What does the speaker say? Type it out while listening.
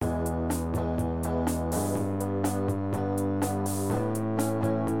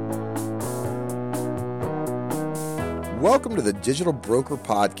Welcome to the Digital Broker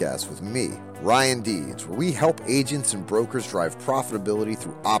Podcast with me, Ryan Deeds, where we help agents and brokers drive profitability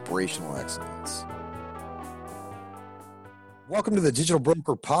through operational excellence. Welcome to the Digital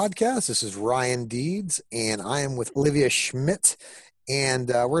Broker Podcast. This is Ryan Deeds, and I am with Olivia Schmitt, and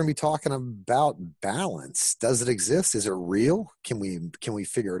we're going to be talking about balance. Does it exist? Is it real? Can we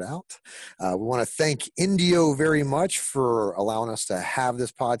figure it out? We want to thank Indio very much for allowing us to have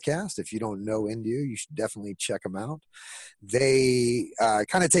this podcast. If you don't know Indio, you should definitely check them out. They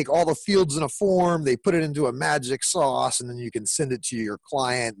kind of take all the fields in a form, they put it into a magic sauce, and then you can send it to your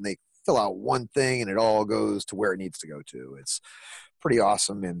client, and they fill out one thing, and it all goes to where it needs to go to. It's pretty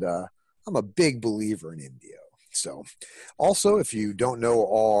awesome, and I'm a big believer in Indio. So also, if you don't know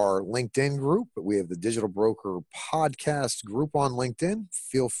our LinkedIn group, we have the Digital Broker Podcast group on LinkedIn.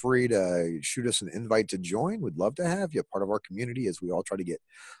 Feel free to shoot us an invite to join. We'd love to have you part of our community as we all try to get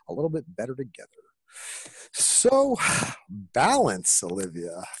a little bit better together. So, balance,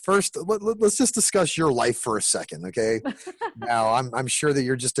 Olivia. First, let's just discuss your life for a second, okay? Now, I'm sure that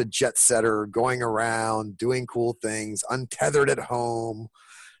you're just a jet setter, going around, doing cool things, untethered at home.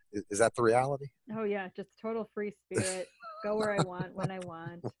 Is that the reality? Oh yeah, just total free spirit. Go where I want, when I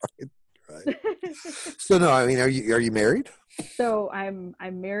want. Right. So no, I mean, are you married? So I'm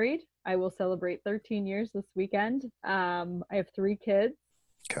married. I will celebrate 13 years this weekend. I have 3 kids.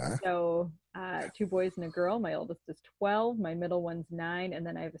 Okay. So 2 boys and a girl. My oldest is 12. My middle one's 9, and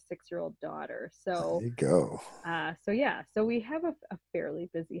then I have a 6-year-old daughter. So there you go. So we have a fairly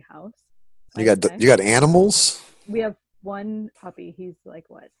busy house. You got animals? We have 1 puppy. He's like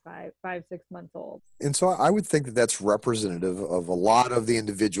 5, 6 months old. And so I would think that that's representative of a lot of the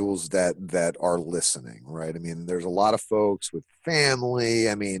individuals that are listening, right? I mean, there's a lot of folks with family.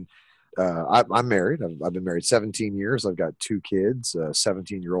 I mean, I'm married. I've been married 17 years. I've got 2 kids, a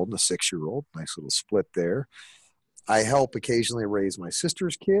 17-year-old and a 6-year-old. Nice little split there. I help occasionally raise my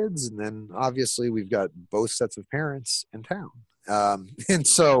sister's kids. And then obviously we've got both sets of parents in town. And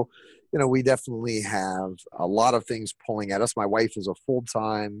so, we definitely have a lot of things pulling at us. My wife is a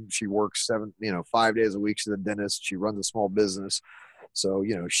full-time. She works 5 days a week. She's a dentist. She runs a small business. So,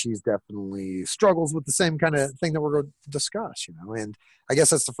 she's definitely struggles with the same kind of thing that we're going to discuss, and I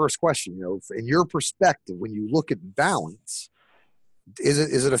guess that's the first question, in your perspective, when you look at balance,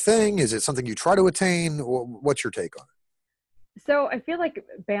 is it a thing? Is it something you try to attain? Or what's your take on it? So I feel like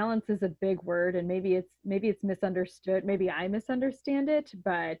balance is a big word, and maybe it's misunderstood. Maybe I misunderstand it,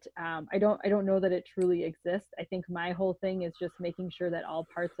 but I don't know that it truly exists. I think my whole thing is just making sure that all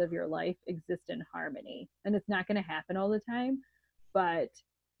parts of your life exist in harmony, and it's not going to happen all the time, but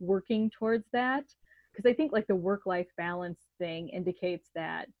working towards that, because I think like the work-life balance thing indicates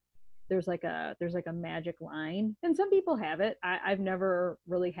that there's like a magic line, and some people have it. I've never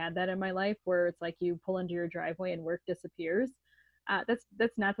really had that in my life where it's like you pull into your driveway and work disappears.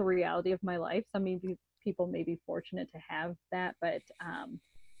 That's not the reality of my life. Some people may be fortunate to have that, but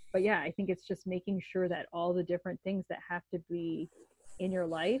yeah, I think it's just making sure that all the different things that have to be in your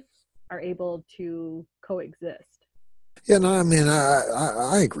life are able to coexist. Yeah, no, I mean,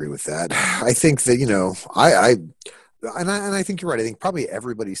 I agree with that. I think that, I think you're right. I think probably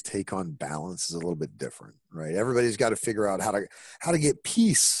everybody's take on balance is a little bit different, right? Everybody's got to figure out how to get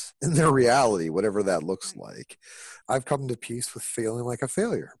peace in their reality, whatever that looks like. I've come to peace with feeling like a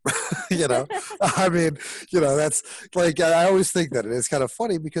failure. I mean, that's like, I always think that, and it's kind of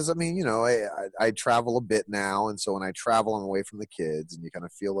funny because I mean, I travel a bit now. And so when I travel, I'm away from the kids, and you kind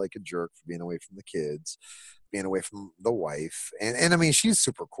of feel like a jerk for being away from the kids, being away from the wife. And I mean, she's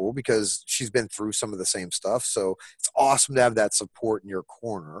super cool because she's been through some of the same stuff. So it's awesome to have that support in your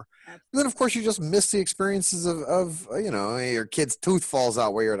corner. And then of course you just miss the experiences of your kid's tooth falls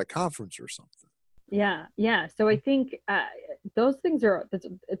out while you're at a conference or something. Yeah. So I think those things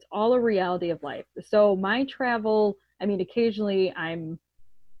it's all a reality of life. So my travel, I mean, occasionally I'm,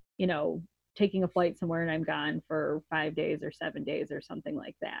 taking a flight somewhere and I'm gone for 5 days or 7 days or something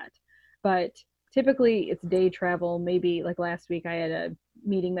like that. But typically it's day travel. Maybe like last week I had a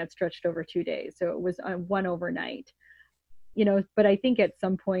meeting that stretched over 2 days. So it was one overnight, but I think at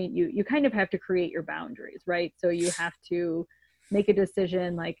some point you kind of have to create your boundaries, right? So you have to make a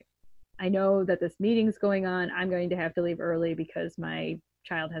decision like, I know that this meeting's going on. I'm going to have to leave early because my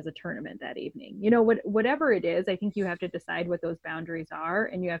child has a tournament that evening. Whatever it is, I think you have to decide what those boundaries are,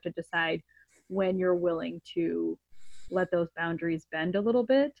 and you have to decide when you're willing to let those boundaries bend a little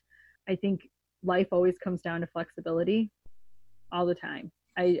bit. I think life always comes down to flexibility all the time.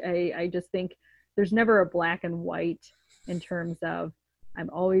 I just think there's never a black and white in terms of I'm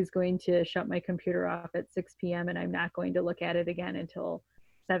always going to shut my computer off at 6 p.m. and I'm not going to look at it again until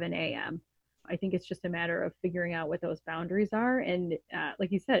 7 a.m. I think it's just a matter of figuring out what those boundaries are. And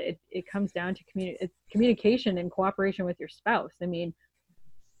like you said, it comes down to communication and cooperation with your spouse. I mean,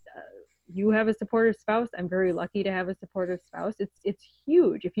 you have a supportive spouse. I'm very lucky to have a supportive spouse. It's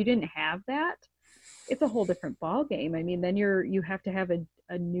huge. If you didn't have that, it's a whole different ball game. I mean, then you have to have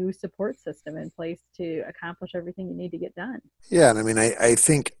a new support system in place to accomplish everything you need to get done. Yeah, and I mean, I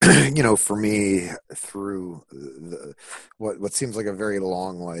think for me, through what seems like a very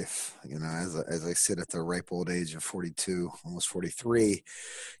long life, as I sit at the ripe old age of 42, almost 43,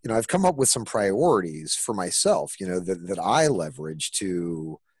 I've come up with some priorities for myself, that I leverage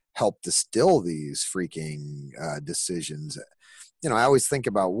to help distill these freaking decisions. I always think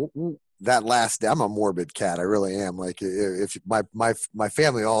about that last day. I'm a morbid cat. I really am. Like, if my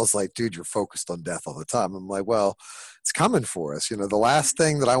family always like, dude, you're focused on death all the time. I'm like, well, it's coming for us. The last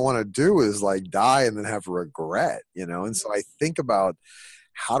thing that I want to do is like die and then have regret, and so I think about,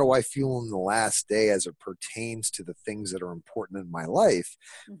 how do I feel in the last day as it pertains to the things that are important in my life?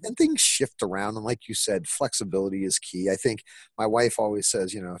 Mm-hmm. And things shift around. And like you said, flexibility is key. I think my wife always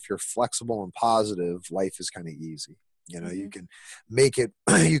says, if you're flexible and positive, life is kind of easy. Mm-hmm. You can make it,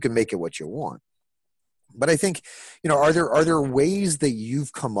 you can make it what you want. But I think, are there ways that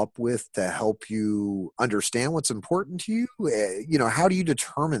you've come up with to help you understand what's important to you? How do you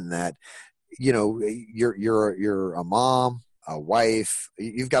determine that? You're a mom, a wife,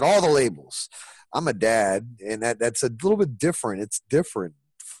 you've got all the labels. I'm a dad, and that's a little bit different. It's different.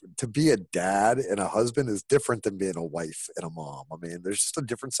 To be a dad and a husband is different than being a wife and a mom. I mean, there's just a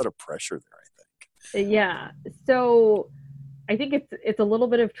different set of pressure there, I think. Yeah. So I think it's a little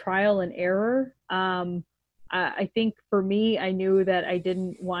bit of trial and error. I think for me, I knew that I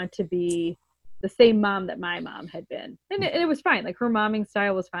didn't want to be the same mom that my mom had been, and it was fine. Like, her momming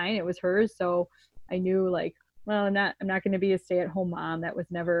style was fine; it was hers. So I knew, like, well, I'm not going to be a stay-at-home mom. That was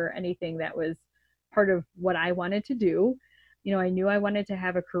never anything that was part of what I wanted to do. I knew I wanted to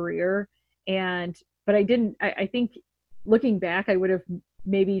have a career, but I didn't. I think, looking back, I would have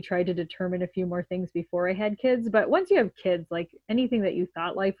maybe tried to determine a few more things before I had kids. But once you have kids, like, anything that you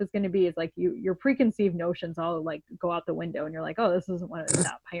thought life was going to be is like, your preconceived notions all like go out the window, and you're like, oh, this isn't what I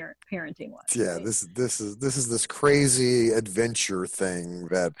thought parenting was. Yeah, right? this is this crazy adventure thing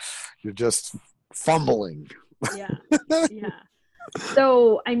that you're just fumbling. Yeah. Yeah.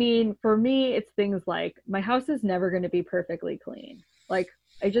 So, I mean, for me, it's things like, my house is never going to be perfectly clean. Like,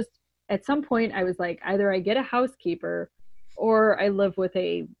 at some point, I was like, either I get a housekeeper or I live with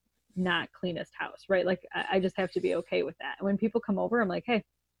a not cleanest house, right? Like, I just have to be okay with that. And when people come over, I'm like, hey,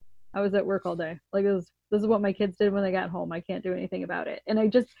 I was at work all day. Like, this is what my kids did when they got home. I can't do anything about it. And I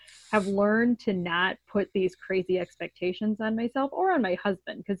just have learned to not put these crazy expectations on myself or on my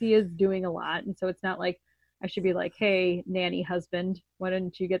husband, because he is doing a lot. And so it's not like I should be like, hey, nanny husband, why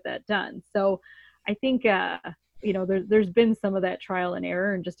didn't you get that done? So I think, there's been some of that trial and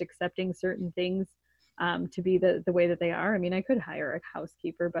error, and just accepting certain things to be the way that they are. I mean, I could hire a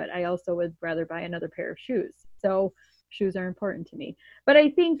housekeeper, but I also would rather buy another pair of shoes. So shoes are important to me. But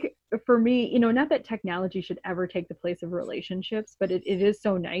I think, for me, not that technology should ever take the place of relationships, but it is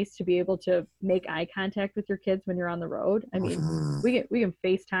so nice to be able to make eye contact with your kids when you're on the road. I mean, we can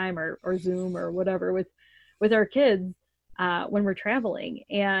FaceTime or Zoom or whatever with our kids when we're traveling.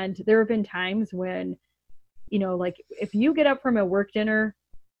 And there have been times when, like, if you get up from a work dinner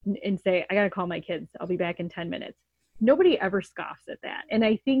and say, I got to call my kids, I'll be back in 10 minutes. Nobody ever scoffs at that. And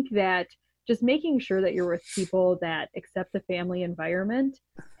I think that just making sure that you're with people that accept the family environment.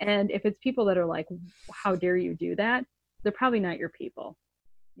 And if it's people that are like, how dare you do that? They're probably not your people.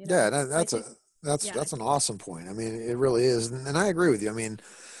 Yeah, that's an awesome point. I mean, it really is. And I agree with you. I mean,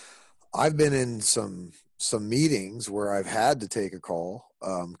 I've been in some meetings where I've had to take a call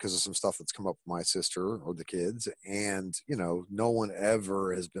because of some stuff that's come up with my sister or the kids, and no one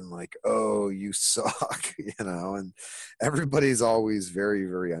ever has been like, "Oh, you suck," and everybody's always very,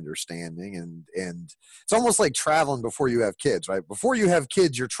 very understanding, and it's almost like traveling before you have kids, right? Before you have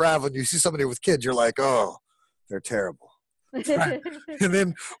kids, you're traveling, you see somebody with kids, you're like, "Oh, they're terrible." And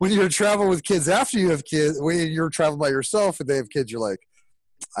then when you're traveling with kids after you have kids, when you're traveling by yourself and they have kids, you're like,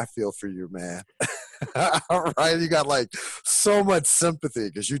 I feel for you, man. Right? You got like so much sympathy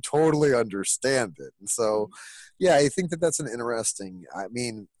because you totally understand it. And so, yeah, I think that's an interesting, I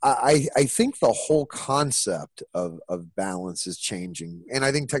mean, I think the whole concept of balance is changing. And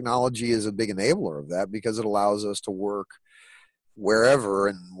I think technology is a big enabler of that because it allows us to work wherever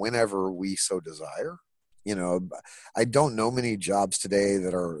and whenever we so desire. I don't know many jobs today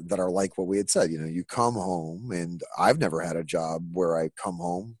that are like what we had said. You come home, and I've never had a job where I come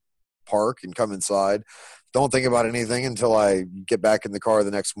home park and come inside. Don't think about anything until I get back in the car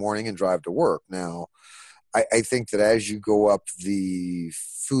the next morning and drive to work. Now, I think that as you go up the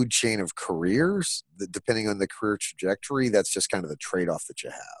food chain of careers, depending on the career trajectory, that's just kind of the trade-off that you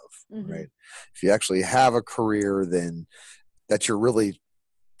have, right? If you actually have a career, then that you're really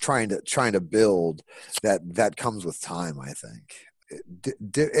trying to build, that comes with time, I think.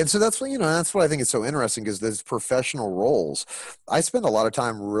 And so that's what, that's what I think is so interesting, because there's professional roles. I spend a lot of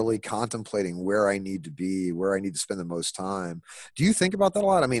time really contemplating where I need to be, where I need to spend the most time. Do you think about that a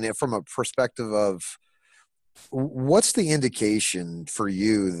lot? I mean, from a perspective of, what's the indication for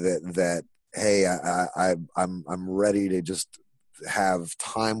you that hey, I'm ready to just have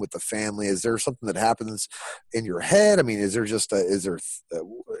time with the family? Is there something that happens in your head? I mean, help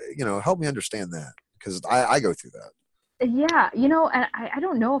me understand that, because I go through that. Yeah, and I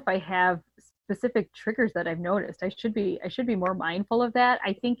don't know if I have specific triggers that I've noticed. I should be more mindful of that.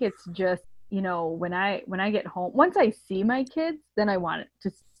 I think it's just, when I get home, once I see my kids, then I want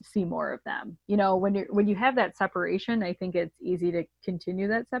to see more of them. When you have that separation, I think it's easy to continue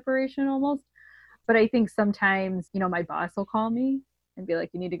that separation almost. But I think sometimes, my boss will call me and be like,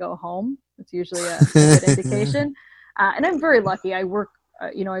 "You need to go home." It's usually a good indication. And I'm very lucky. I work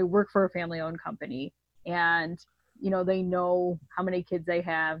for a family-owned company, and they know how many kids they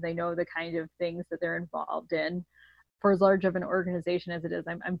have. They know the kind of things that they're involved in. For as large of an organization as it is,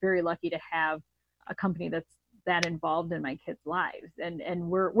 I'm very lucky to have a company that's that involved in my kids' lives, and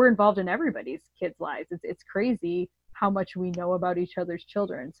we're involved in everybody's kids' lives. It's crazy how much we know about each other's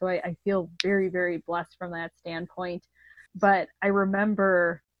children. So I feel very, very blessed from that standpoint. But I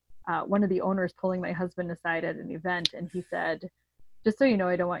remember one of the owners pulling my husband aside at an event, and he said, "Just so you know,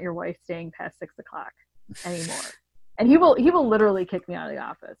 I don't want your wife staying past 6:00 anymore." And he will literally kick me out of the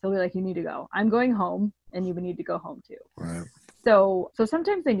office. He'll be like, "You need to go. I'm going home, and you need to go home too." Right. So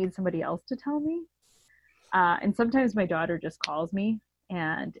sometimes I need somebody else to tell me. And sometimes my daughter just calls me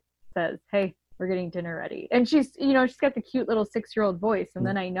and says, "Hey, we're getting dinner ready." And she's got the cute little 6-year-old voice. And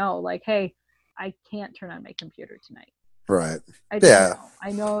then I know, like, "Hey, I can't turn on my computer tonight." Right. Yeah.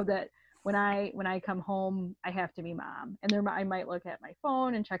 I know that when I come home, I have to be mom. And I might look at my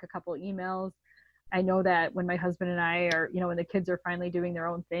phone and check a couple emails. I know that when my husband and I are, when the kids are finally doing their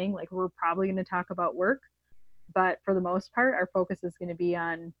own thing, like, we're probably going to talk about work. But for the most part, our focus is going to be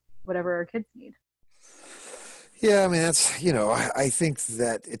on whatever our kids need. Yeah, I mean, that's, I think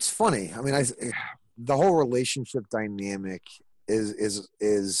that it's funny. I mean, the whole relationship dynamic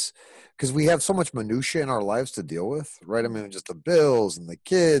is because we have so much minutia in our lives to deal with, right? I mean, just the bills and the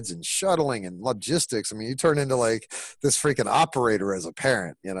kids and shuttling and logistics. I mean, you turn into like this freaking operator as a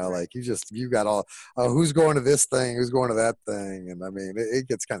parent, like you got all, who's going to this thing, who's going to that thing. And I mean, it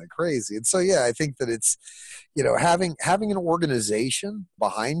gets kind of crazy. And so, yeah, I think that it's, having an organization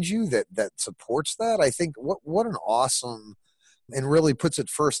behind you that supports that. I think what an awesome, and really puts it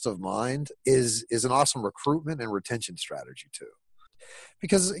first of mind, is an awesome recruitment and retention strategy too.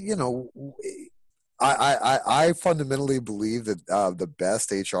 Because I fundamentally believe that the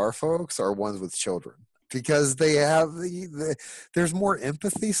best HR folks are ones with children, because they have there's more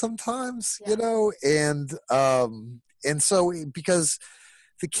empathy sometimes, and so, because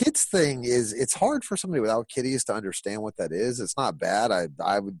the kids thing it's hard for somebody without kiddies to understand what that is. It's not bad.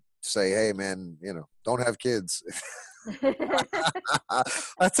 I would say, hey man, don't have kids.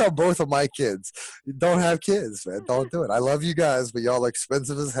 I tell both of my kids, don't have kids, man. Don't do it. I love you guys, but y'all are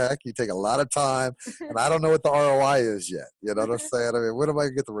expensive as heck. You take a lot of time, and I don't know what the ROI is yet. You know what I'm saying? I mean, when am I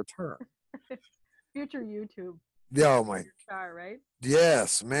gonna get the return? Future YouTube. Yeah, oh my. Star, right?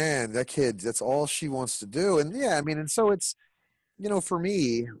 Yes, man. That kid, that's all she wants to do. And yeah, I mean, and so it's, for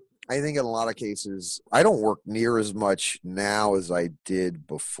me, I think in a lot of cases, I don't work near as much now as I did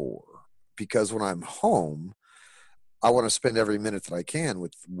before, because when I'm home, I want to spend every minute that I can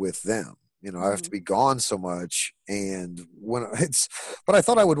with them. I have to be gone so much, and but I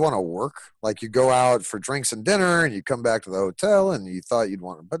thought I would want to work. Like, you go out for drinks and dinner, and you come back to the hotel, and you thought you'd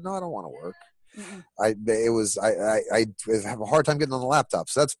want, but no, I don't want to work. I have a hard time getting on the laptop.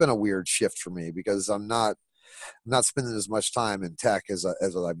 So that's been a weird shift for me, because I'm not spending as much time in tech as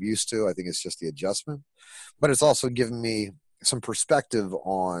I'm used to. I think it's just the adjustment, but it's also given me some perspective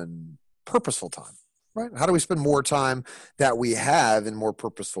on purposeful time. Right? How do we spend more time that we have in more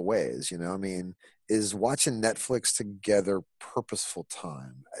purposeful ways? I mean, is watching Netflix together purposeful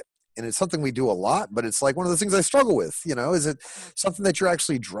time? And it's something we do a lot, but it's like one of the things I struggle with. Is it something that you're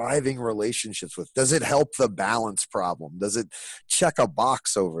actually driving relationships with? Does it help the balance problem? Does it check a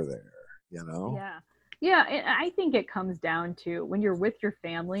box over there? Yeah. And I think it comes down to, when you're with your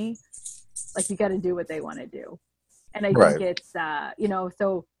family, like, you got to do what they want to do. And I think it's,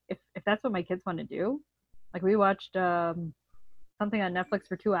 so if that's what my kids want to do, like we watched something on Netflix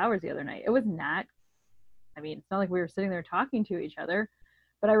for 2 hours the other night. It was not, I mean, it's not like we were sitting there talking to each other,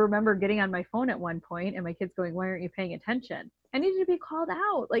 but I remember getting on my phone at one point and my kids going, "Why aren't you paying attention?" I needed to be called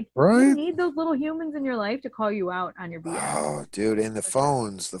out. Like, you Right? need those little humans in your life to call you out on your BS. Oh, dude, and the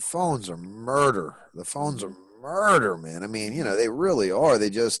phones are murder. The phones are Mm-hmm. murder, man. I mean, Mm-hmm. they really are.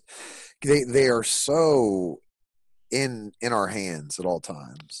 They are so in our hands at all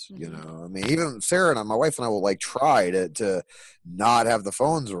times. Mm-hmm. I mean, even Sarah and I, my wife and I, will like try to not have the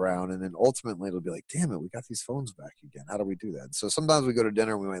phones around, and then ultimately it'll be like, damn it, we got these phones back again. How do we do that? So sometimes we go to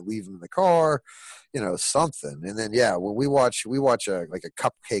dinner, we might leave them in the car, something, and then when we watch like a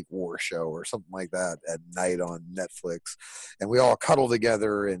cupcake war show or something like that at night on Netflix, and we all cuddle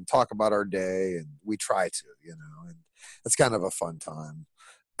together and talk about our day, and we try to, and it's kind of a fun time.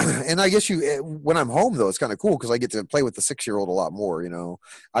 And I guess when I'm home though, it's kind of cool because I get to play with the 6-year-old a lot more.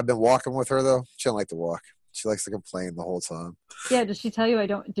 I've been walking with her though. She don't like to walk. She likes to complain the whole time. Yeah, does she tell you I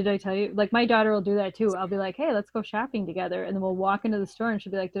don't? Did I tell you? Like my daughter will do that too. I'll be like, "Hey, let's go shopping together," and then we'll walk into the store, and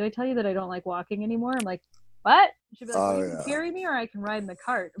she'll be like, "Did I tell you that I don't like walking anymore?" I'm like, "What?" She'll be like, "Well, Oh you can yeah. carry me, or I can ride in the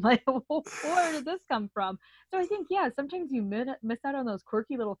cart." I'm like, well, where did this come from? So I think sometimes you miss out on those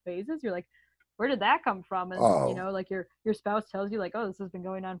quirky little phases. You're like, "Where did that come from?" And Oh like your spouse tells you like, "Oh, this has been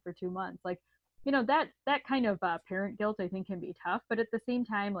going on for 2 months." Like, that kind of parent guilt I think can be tough, but at the same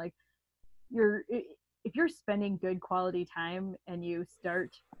time, like you're if you're spending good quality time and you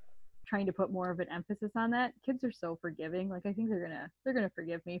start trying to put more of an emphasis on that, kids are so forgiving. Like I think they're gonna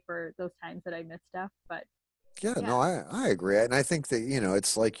forgive me for those times that I miss stuff. But yeah. yeah. No, I agree, and I think that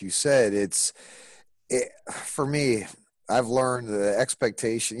it's like you said. For me. I've learned the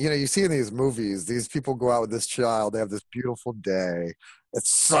expectation. You see in these movies, these people go out with this child. They have this beautiful day. It's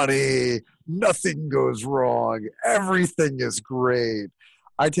sunny. Nothing goes wrong. Everything is great.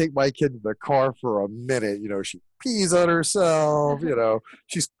 I take my kid to the car for a minute. She pees on herself.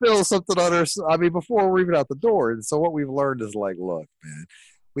 She spills something on herself. I mean, before we're even out the door. And so what we've learned is like, look, man,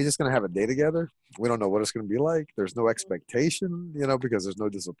 we're just gonna have a day together. We don't know what it's gonna be like. There's no expectation, because there's no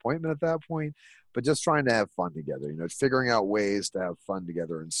disappointment at that point. But just trying to have fun together. Figuring out ways to have fun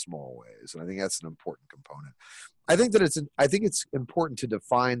together in small ways, and I think that's an important component. I think it's important to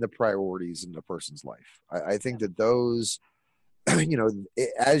define the priorities in a person's life. I think Yep. that those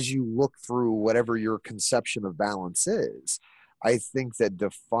as you look through whatever your conception of balance is, I think that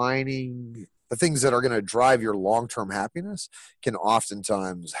defining the things that are going to drive your long-term happiness can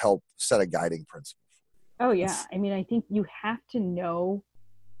oftentimes help set a guiding principle. Oh yeah. I mean, I think you have to know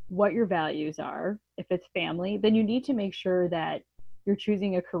what your values are. If it's family, then you need to make sure that you're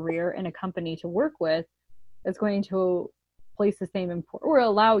choosing a career and a company to work with that's going to place the same import or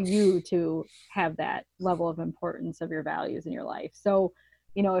allow you to have that level of importance of your values in your life. So,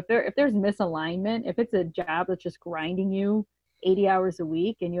 if there's misalignment, if it's a job that's just grinding you 80 hours a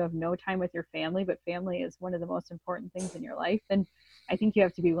week and you have no time with your family, but family is one of the most important things in your life, then I think you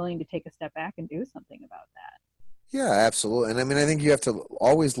have to be willing to take a step back and do something about that. Yeah, absolutely. And I mean, I think you have to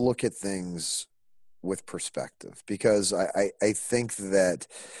always look at things with perspective because I think that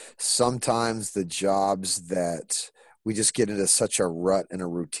sometimes the jobs that we just get into such a rut and a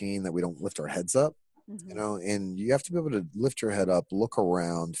routine that we don't lift our heads up, Mm-hmm. and you have to be able to lift your head up, look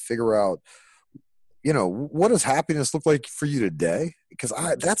around, figure out, what does happiness look like for you today? Because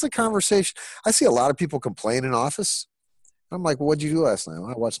Mm-hmm. that's a conversation. I see a lot of people complain in office. I'm like, well, what'd you do last night?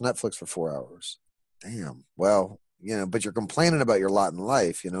 Well, I watched Netflix for 4 hours. Damn. Well, but you're complaining about your lot in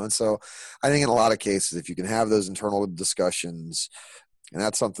life, and so I think in a lot of cases, if you can have those internal discussions, and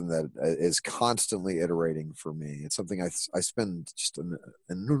that's something that is constantly iterating for me. It's something I spend just an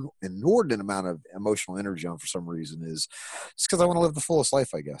inordinate amount of emotional energy on for some reason is just because I want to live the fullest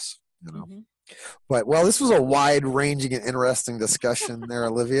life, I guess. Mm-hmm. But well, this was a wide-ranging and interesting discussion there,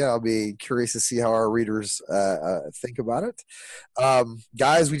 Olivia. I'll be curious to see how our readers think about it.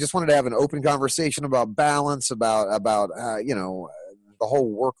 Guys, we just wanted to have an open conversation about balance, about the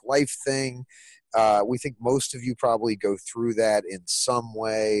whole work-life thing. We think most of you probably go through that in some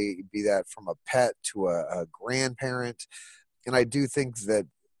way, be that from a pet to a grandparent. And I do think that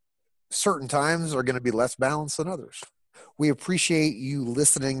certain times are going to be less balanced than others. We appreciate you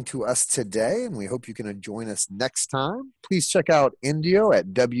listening to us today, and we hope you can join us next time. Please check out Indio at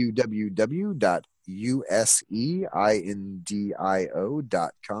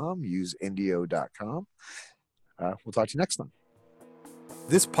www.useindio.com. Use indio.com. We'll talk to you next time.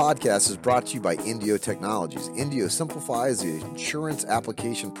 This podcast is brought to you by Indio Technologies. Indio simplifies the insurance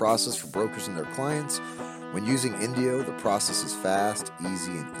application process for brokers and their clients. When using Indio, the process is fast,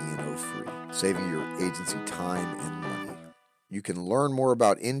 easy, and E&O free, saving your agency time and money. You can learn more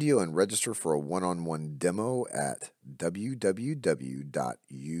about Indio and register for a one-on-one demo at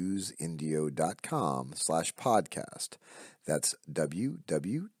www.useindio.com/podcast. That's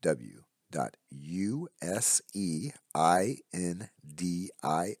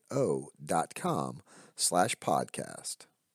www.useindio.com/podcast.